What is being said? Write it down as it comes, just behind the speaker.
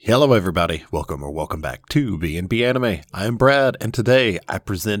Hello everybody, welcome back to B&B Anime. I am Brad, and today I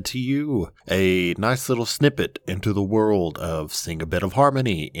present to you a nice little snippet into the world of Sing a Bit of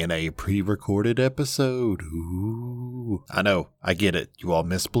Harmony in a pre-recorded episode. Ooh, I know, I get it, you all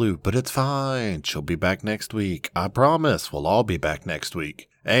miss Blue, but it's fine. She'll be back next week. I promise, we'll all be back next week.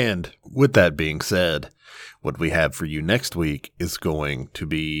 And with that being said, what we have for you next week is going to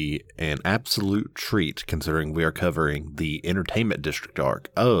be an absolute treat, considering we are covering the Entertainment District arc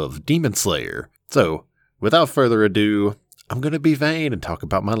of Demon Slayer. So, without further ado, I'm going to be vain and talk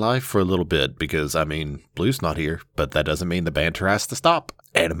about my life for a little bit, because, Blue's not here, but that doesn't mean the banter has to stop.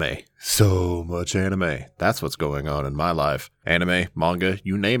 Anime. So much anime. That's what's going on in my life. Anime, manga,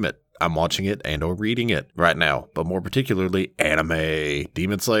 you name it. I'm watching it and or reading it right now, but more particularly anime.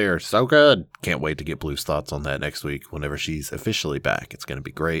 Demon Slayer, so good. Can't wait to get Blue's thoughts on that next week whenever she's officially back. It's going to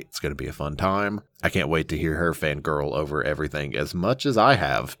be great. It's going to be a fun time. I can't wait to hear her fangirl over everything as much as I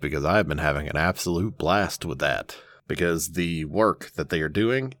have, because I've been having an absolute blast with that. Because the work that they are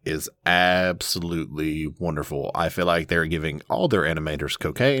doing is absolutely wonderful. I feel like they're giving all their animators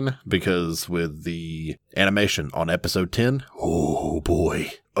cocaine, because with the animation on episode 10, oh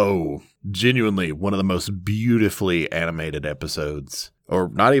boy. Oh, genuinely one of the most beautifully animated episodes, or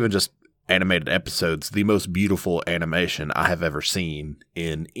not even just animated episodes, the most beautiful animation I have ever seen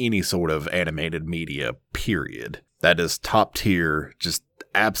in any sort of animated media, period. That is top tier, just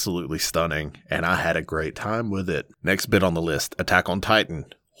absolutely stunning, and I had a great time with it. Next bit on the list, Attack on Titan.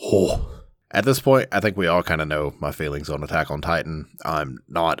 Oh. At this point, I think we all kind of know my feelings on Attack on Titan. I'm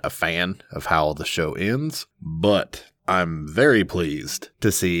not a fan of how the show ends, but I'm very pleased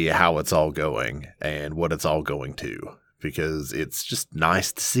to see how it's all going and what it's all going to, because it's just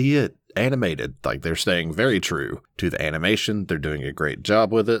nice to see it animated. Like, they're staying very true to the animation. They're doing a great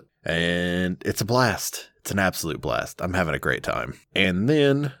job with it, and it's a blast. It's an absolute blast. I'm having a great time. And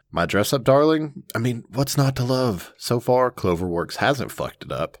then, my dress-up darling, what's not to love? So far, Cloverworks hasn't fucked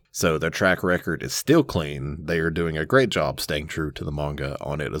it up, so their track record is still clean. They are doing a great job staying true to the manga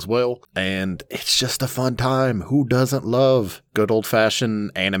on it as well, and it's just a fun time. Who doesn't love good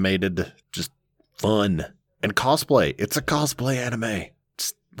old-fashioned animated, just fun? And cosplay. It's a cosplay anime.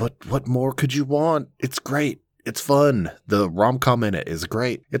 Just, what more could you want? It's great. It's fun. The rom-com in it is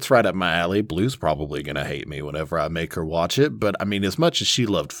great. It's right up my alley. Blue's probably going to hate me whenever I make her watch it, but as much as she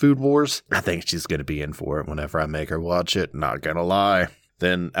loved Food Wars, I think she's going to be in for it whenever I make her watch it. Not going to lie.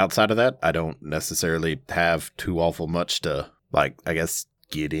 Then outside of that, I don't necessarily have too awful much to,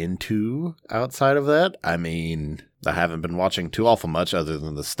 get into outside of that. I haven't been watching too awful much other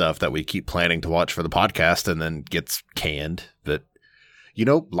than the stuff that we keep planning to watch for the podcast and then gets canned. But,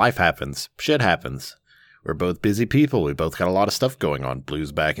 life happens. Shit happens. We're both busy people. We both got a lot of stuff going on.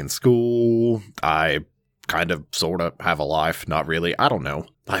 Blue's back in school. I kind of, sort of have a life. Not really. I don't know.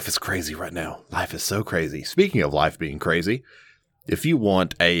 Life is crazy right now. Life is so crazy. Speaking of life being crazy, if you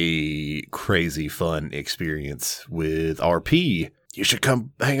want a crazy fun experience with RP, you should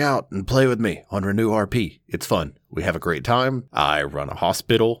come hang out and play with me on Renew RP. It's fun. We have a great time. I run a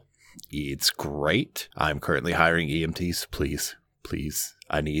hospital. It's great. I'm currently hiring EMTs. Please.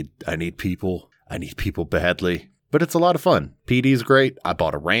 I need people. I need people badly, but it's a lot of fun. PD's great. I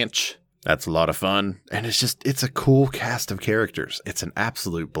bought a ranch. That's a lot of fun. And it's a cool cast of characters. It's an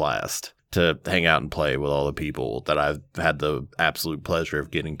absolute blast to hang out and play with all the people that I've had the absolute pleasure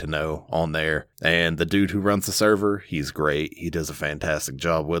of getting to know on there. And the dude who runs the server, he's great. He does a fantastic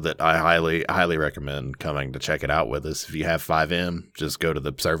job with it. I highly recommend coming to check it out with us. If you have 5M, just go to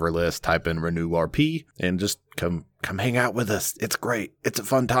the server list, type in Renew RP, and just come hang out with us. It's great. It's a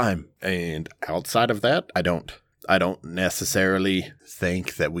fun time. And outside of that, I don't necessarily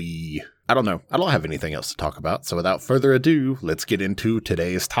think that I don't know. I don't have anything else to talk about. So without further ado, let's get into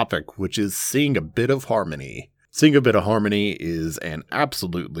today's topic, which is Sing a Bit of Harmony. Sing a Bit of Harmony is an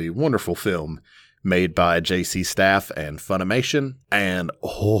absolutely wonderful film made by JC Staff and Funimation. And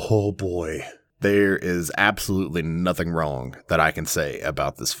oh boy, there is absolutely nothing wrong that I can say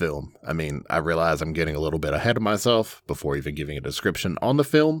about this film. I realize I'm getting a little bit ahead of myself before even giving a description on the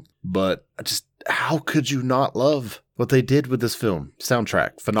film, but how could you not love what they did with this film?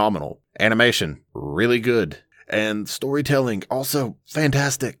 Soundtrack, phenomenal. Animation, really good. And storytelling, also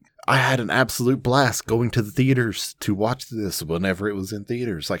fantastic. I had an absolute blast going to the theaters to watch this whenever it was in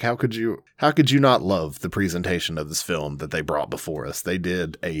theaters. How could you not love the presentation of this film that they brought before us? They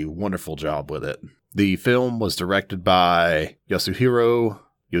did a wonderful job with it. The film was directed by Yasuhiro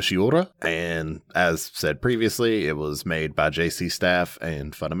Yoshiura, and as said previously, it was made by JC Staff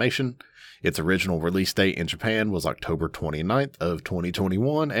and Funimation. Its original release date in Japan was October 29th of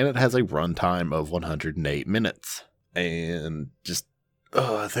 2021, and it has a runtime of 108 minutes. And just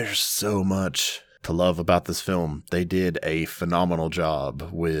there's so much to love about this film. They did a phenomenal job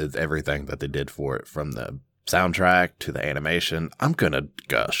with everything that they did for it, from the soundtrack to the animation. I'm gonna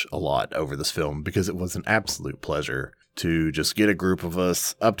gush a lot over this film because it was an absolute pleasure to just get a group of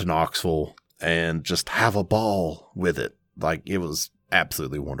us up to Knoxville and just have a ball with it. Like, it was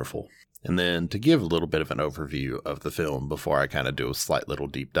absolutely wonderful. And then to give a little bit of an overview of the film before I kind of do a slight little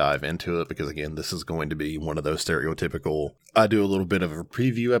deep dive into it, because again, this is going to be one of those stereotypical, I do a little bit of a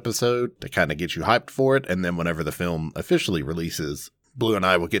preview episode to kind of get you hyped for it, and then whenever the film officially releases, Blue and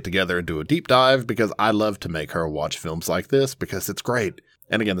I will get together and do a deep dive, because I love to make her watch films like this because it's great.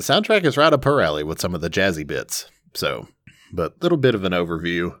 And again, the soundtrack is right up her alley with some of the jazzy bits. So, but little bit of an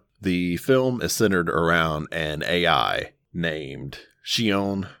overview. The film is centered around an AI named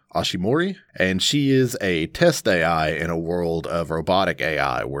Shion Ashimori, and she is a test AI in a world of robotic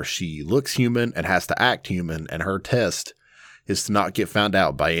AI where she looks human and has to act human, and her test is to not get found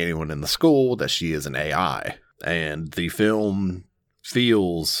out by anyone in the school that she is an AI. And the film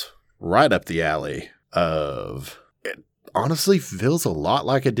feels right up the alley of... It honestly feels a lot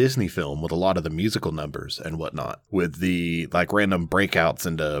like a Disney film with a lot of the musical numbers and whatnot, with the like random breakouts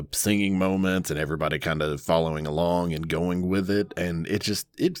into singing moments and everybody kind of following along and going with it. And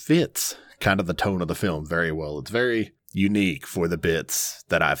it fits kind of the tone of the film very well. It's very unique for the bits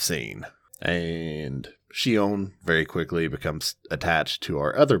that I've seen. And Shion very quickly becomes attached to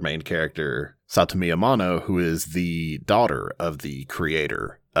our other main character, Satomi Amano, who is the daughter of the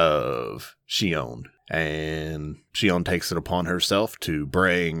creator of Shion. And Shion takes it upon herself to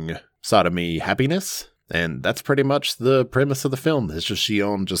bring Satomi happiness. And that's pretty much the premise of the film. It's just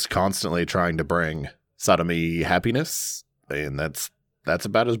Shion just constantly trying to bring Satomi happiness. And that's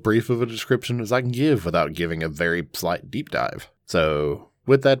about as brief of a description as I can give without giving a very slight deep dive. So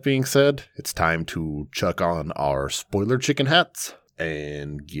with that being said, it's time to chuck on our spoiler chicken hats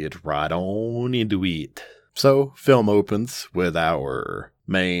and get right on into it. So, film opens with our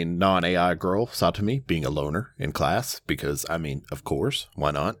main non-AI girl, Satomi, being a loner in class, because, I mean, of course,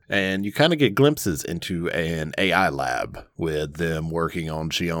 why not? And you kind of get glimpses into an AI lab with them working on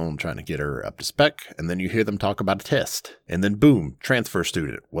Shion, trying to get her up to spec, and then you hear them talk about a test. And then boom, transfer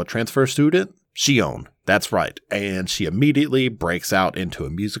student. What transfer student? Shion. That's right. And she immediately breaks out into a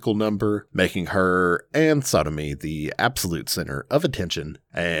musical number, making her and Satomi the absolute center of attention.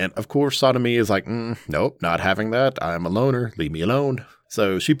 And of course, Satomi is like, nope, not having that. I'm a loner. Leave me alone.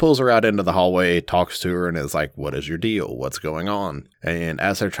 So she pulls her out into the hallway, talks to her, and is like, what is your deal? What's going on? And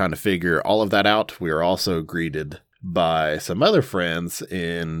as they're trying to figure all of that out, we are also greeted by some other friends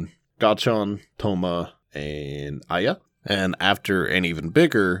in Gachon, Toma, and Aya. And after an even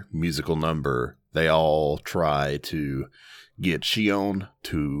bigger musical number, they all try to get Shion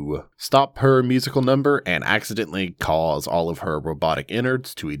to stop her musical number and accidentally cause all of her robotic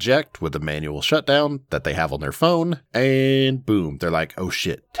innards to eject with a manual shutdown that they have on their phone. And boom, they're like, oh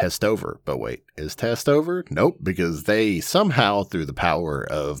shit, test over. But wait, is test over? Nope, because they somehow, through the power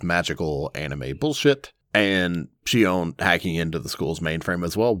of magical anime bullshit, and Shion hacking into the school's mainframe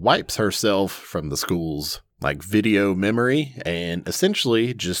as well, wipes herself from the school's like video memory and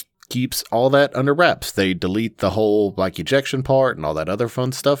essentially just keeps all that under wraps. They delete the whole like ejection part and all that other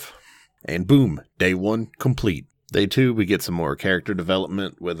fun stuff. And boom, day one complete. Day two, we get some more character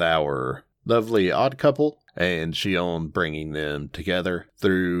development with our lovely odd couple and Shion bringing them together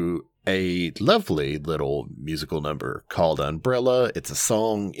through a lovely little musical number called Umbrella. It's a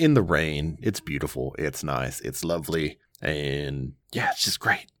song in the rain. It's beautiful. It's nice. It's lovely. And yeah, it's just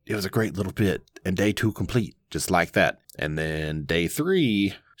great. It was a great little bit. And day two complete, just like that. And then day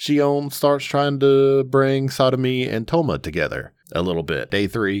three, Shion starts trying to bring Satomi and Toma together a little bit. Day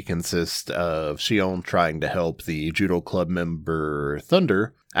three consists of Shion trying to help the judo club member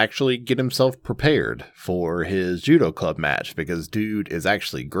Thunder actually get himself prepared for his judo club match, because dude is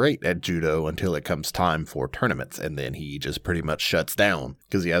actually great at judo until it comes time for tournaments, and then he just pretty much shuts down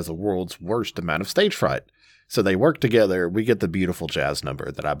because he has the world's worst amount of stage fright. So they work together. We get the beautiful jazz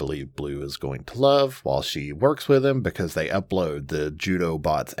number that I believe Blue is going to love while she works with him, because they upload the judo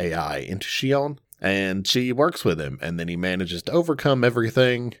bot's AI into Shion. And she works with him, and then he manages to overcome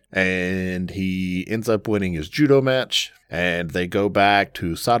everything, and he ends up winning his judo match, and they go back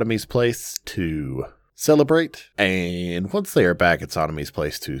to Satomi's place to celebrate. And once they are back at Satomi's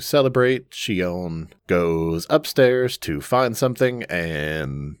place to celebrate, Shion goes upstairs to find something,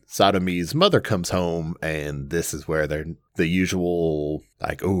 and Satomi's mother comes home, and this is where they're the usual,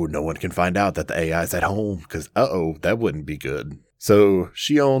 like, oh, no one can find out that the AI's at home, because, that wouldn't be good. So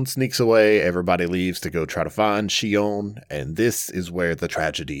Shion sneaks away, everybody leaves to go try to find Shion, and this is where the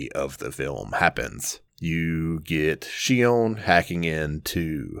tragedy of the film happens. You get Shion hacking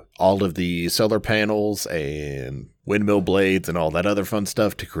into all of the solar panels and windmill blades and all that other fun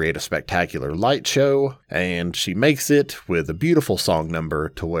stuff to create a spectacular light show. And she makes it with a beautiful song number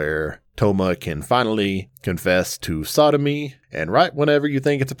to where Toma can finally confess to sodomy. And right whenever you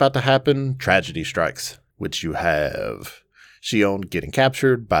think it's about to happen, tragedy strikes, which you have Shion getting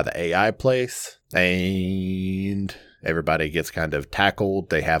captured by the AI place. And everybody gets kind of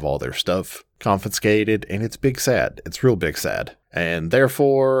tackled. They have all their stuff confiscated, and it's big sad. It's real big sad. And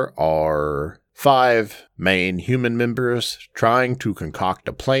therefore, our 5 main human members trying to concoct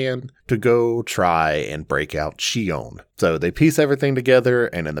a plan to go try and break out Shion. So they piece everything together,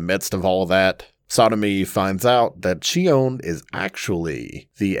 and in the midst of all that, Sodomy finds out that Shion is actually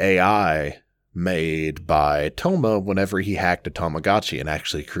the AI made by Toma whenever he hacked a Tamagotchi and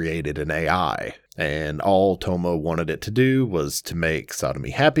actually created an AI. And all Toma wanted it to do was to make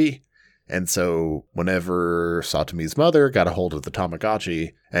Sodomy happy. And so whenever Sodomy's mother got a hold of the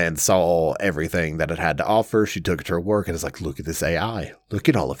Tamagotchi and saw everything that it had to offer, she took it to her work and is like, look at this AI. Look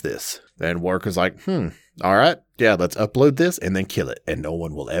at all of this. And work was like, all right, yeah, let's upload this and then kill it. And no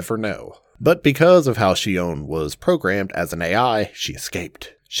one will ever know. But because of how Shion was programmed as an AI, she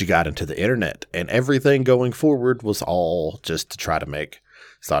escaped. She got into the internet, and everything going forward was all just to try to make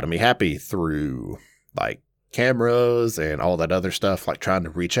Sodomy happy through, like, cameras and all that other stuff, like trying to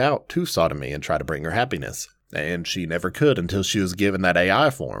reach out to Sodomy and try to bring her happiness. And she never could until she was given that AI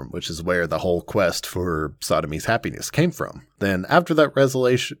form, which is where the whole quest for Sodomy's happiness came from. Then after that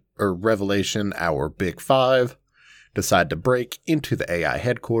revelation, our Big 5 decide to break into the AI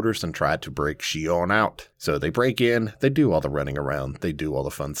headquarters and try to break Shion out. So they break in, they do all the running around, they do all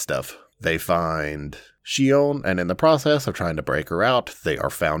the fun stuff. They find Shion, and in the process of trying to break her out, they are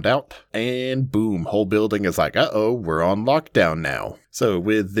found out, and boom, whole building is like, uh-oh, we're on lockdown now. So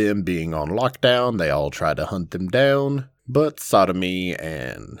with them being on lockdown, they all try to hunt them down, but Sodomy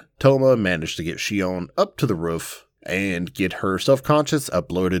and Toma manage to get Shion up to the roof and get her self-conscious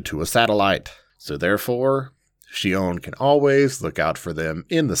uploaded to a satellite. So therefore, Shion can always look out for them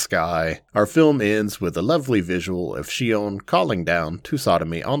in the sky. Our film ends with a lovely visual of Shion calling down to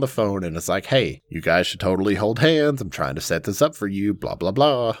Sodomy on the phone, and it's like, hey, you guys should totally hold hands. I'm trying to set this up for you, blah, blah,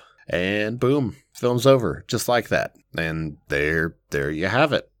 blah. And boom, film's over, just like that. And there you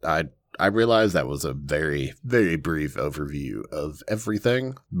have it. I realize that was a very, very brief overview of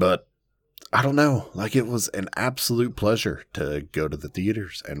everything, but I don't know, like it was an absolute pleasure to go to the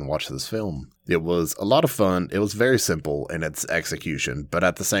theaters and watch this film. It was a lot of fun. It was very simple in its execution, but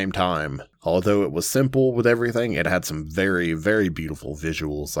at the same time, although it was simple with everything, it had some very, very beautiful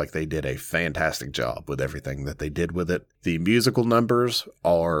visuals. Like they did a fantastic job with everything that they did with it. The musical numbers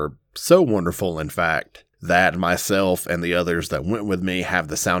are so wonderful, in fact, that myself and the others that went with me have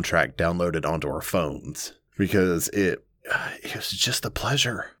the soundtrack downloaded onto our phones because it was just a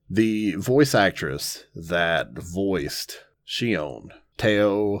pleasure. The voice actress that voiced Shion,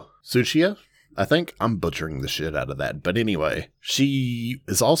 Teo Tsuchiya, I think I'm butchering the shit out of that. But anyway, she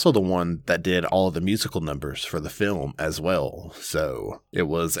is also the one that did all of the musical numbers for the film as well. So it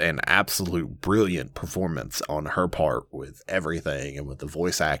was an absolute brilliant performance on her part with everything and with the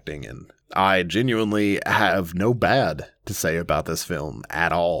voice acting. And I genuinely have no bad to say about this film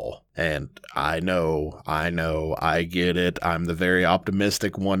at all. And I know, I get it. I'm the very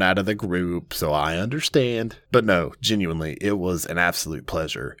optimistic one out of the group, so I understand. But no, genuinely, it was an absolute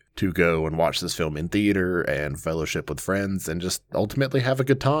pleasure to go and watch this film in theater and fellowship with friends and just ultimately have a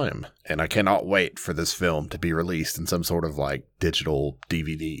good time. And I cannot wait for this film to be released in some sort of like digital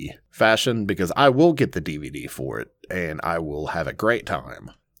DVD fashion, because I will get the DVD for it and I will have a great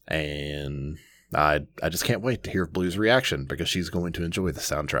time. And I just can't wait to hear Blue's reaction because she's going to enjoy the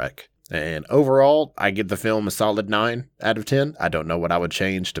soundtrack. And overall, I give the film a solid 9 out of 10. I don't know what I would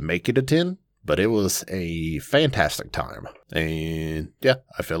change to make it a 10, but it was a fantastic time. And yeah,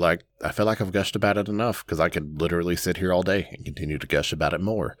 I feel like I've gushed about it enough because I could literally sit here all day and continue to gush about it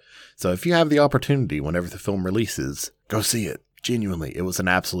more. So if you have the opportunity whenever the film releases, go see it. Genuinely, it was an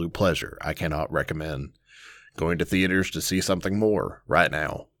absolute pleasure. I cannot recommend going to theaters to see something more right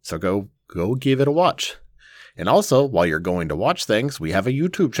now. So go give it a watch. And also, while you're going to watch things, we have a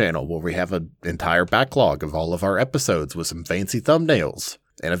YouTube channel where we have an entire backlog of all of our episodes with some fancy thumbnails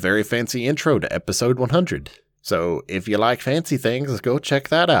and a very fancy intro to episode 100. So if you like fancy things, go check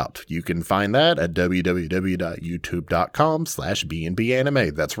that out. You can find that at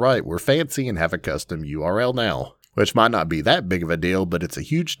www.youtube.com/bnbanime. That's right, we're fancy and have a custom URL now. which might not be that big of a deal, but it's a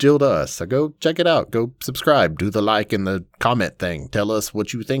huge deal to us. So go check it out. Go subscribe. Do the like and the comment thing. Tell us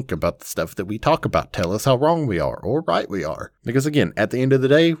what you think about the stuff that we talk about. Tell us how wrong we are or right we are. Because again, at the end of the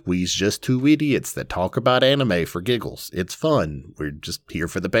day, we's just two idiots that talk about anime for giggles. It's fun. We're just here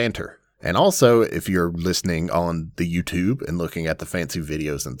for the banter. And also, if you're listening on the YouTube and looking at the fancy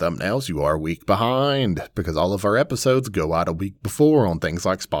videos and thumbnails, you are a week behind because all of our episodes go out a week before on things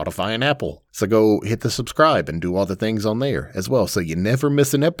like Spotify and Apple. So go hit the subscribe and do all the things on there as well so you never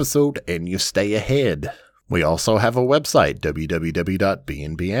miss an episode and you stay ahead. We also have a website,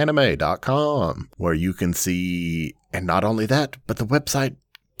 www.bnbanime.com, where you can see, and not only that, but the website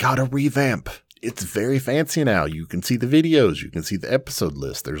got a revamp. It's very fancy now. You can see the videos. You can see the episode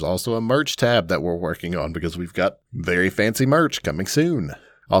list. There's also a merch tab that we're working on because we've got very fancy merch coming soon.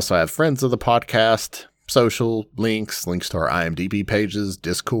 Also have friends of the podcast, social links to our IMDb pages,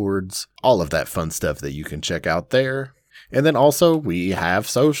 Discords, all of that fun stuff that you can check out there. And then also we have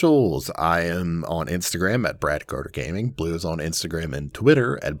socials. I am on Instagram at Brad Carter Gaming. Blue is on Instagram and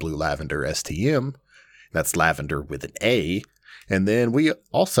Twitter at Blue Lavender STM. That's lavender with an A. And then we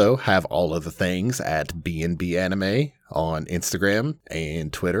also have all of the things at BNB Anime on Instagram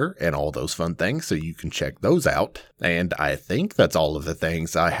and Twitter and all those fun things, so you can check those out. And I think that's all of the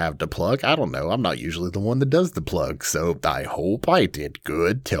things I have to plug. I don't know. I'm not usually the one that does the plug, so I hope I did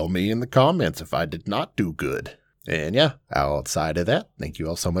good. Tell me in the comments if I did not do good. And yeah, outside of that, thank you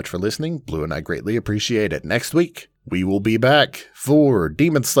all so much for listening. Blue and I greatly appreciate it. Next week, we will be back for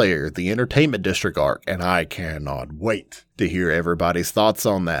Demon Slayer, the Entertainment District arc, and I cannot wait to hear everybody's thoughts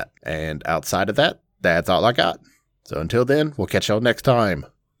on that. And outside of that, that's all I got. So until then, we'll catch y'all next time.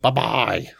 Bye-bye.